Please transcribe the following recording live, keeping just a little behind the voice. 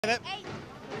Hey,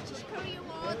 British Curry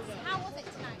Awards, how was it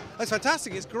tonight? It's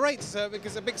fantastic. It's great because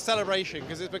it's a big celebration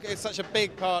because it's such a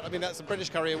big part. I mean, that's the British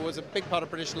Curry Awards, a big part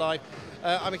of British life.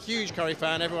 I'm a huge curry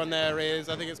fan. Everyone there is.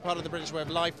 I think it's part of the British way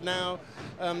of life now.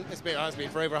 It's been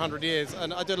for over 100 years,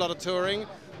 and I do a lot of touring.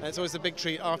 And it's always a big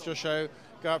treat after a show,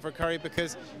 go out for a curry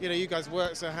because you guys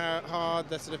work so hard.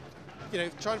 They're sort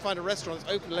of trying to find a restaurant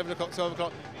that's open 11 o'clock, 12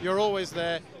 o'clock. You're always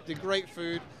there. Do great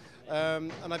food.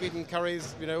 And I've eaten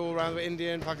curries, all around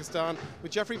India and Pakistan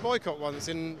with Jeffrey Boycott once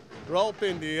in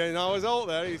Rawalpindi, and I was out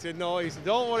there. He said, "No," he said,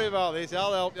 "Don't worry about this.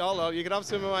 I'll help. I'll help. You can have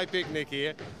some of my picnic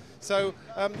here." So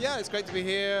yeah, it's great to be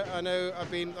here. I know I've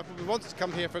been wanted to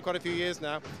come here for quite a few years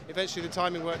now. Eventually, the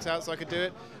timing worked out, so I could do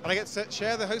it, and I get to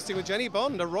share the hosting with Jenny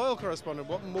Bond, a royal correspondent.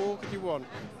 What more could you want?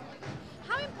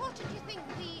 How important do you think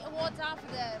the awards are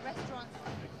for the restaurants?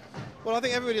 Well, I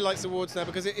think everybody likes awards now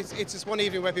because it's just one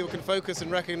evening where people can focus and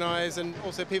recognise, and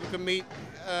also people can meet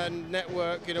and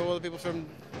network. All the people from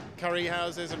curry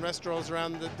houses and restaurants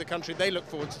around the country, they look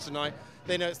forward to tonight.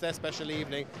 They know it's their special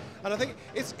evening, and I think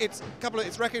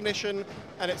it's recognition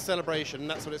and it's celebration. And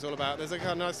that's what it's all about. There's a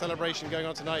kind of nice celebration going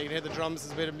on tonight. You can hear the drums.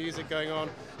 There's a bit of music going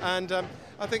on, and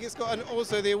I think it's got. And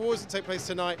also the awards that take place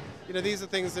tonight. These are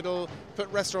things that'll put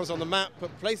restaurants on the map,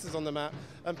 put places on the map,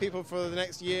 and people for the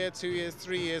next year, 2 years,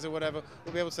 3 years, or whatever,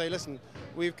 will be able to say, "Listen,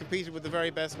 we've competed with the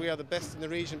very best. We are the best in the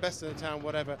region, best in the town,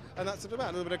 whatever." And that's about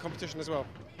a little bit of competition as well.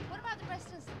 What about the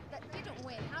restaurants that didn't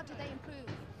win? How do they improve?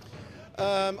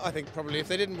 I think probably if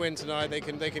they didn't win tonight, they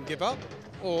can give up,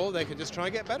 or they can just try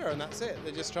and get better, and that's it.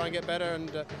 They just try and get better.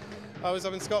 And I was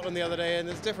up in Scotland the other day, and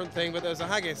there's a different thing, but there was a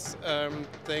haggis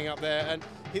thing up there, and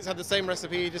he's had the same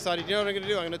recipe. He decided, what I'm going to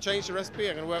do? I'm going to change the recipe.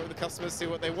 I'm going to work with the customers, see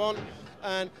what they want,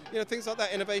 and things like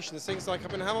that, innovations. Things like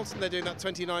up in Hamilton, they're doing that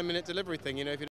 29-minute delivery thing. If you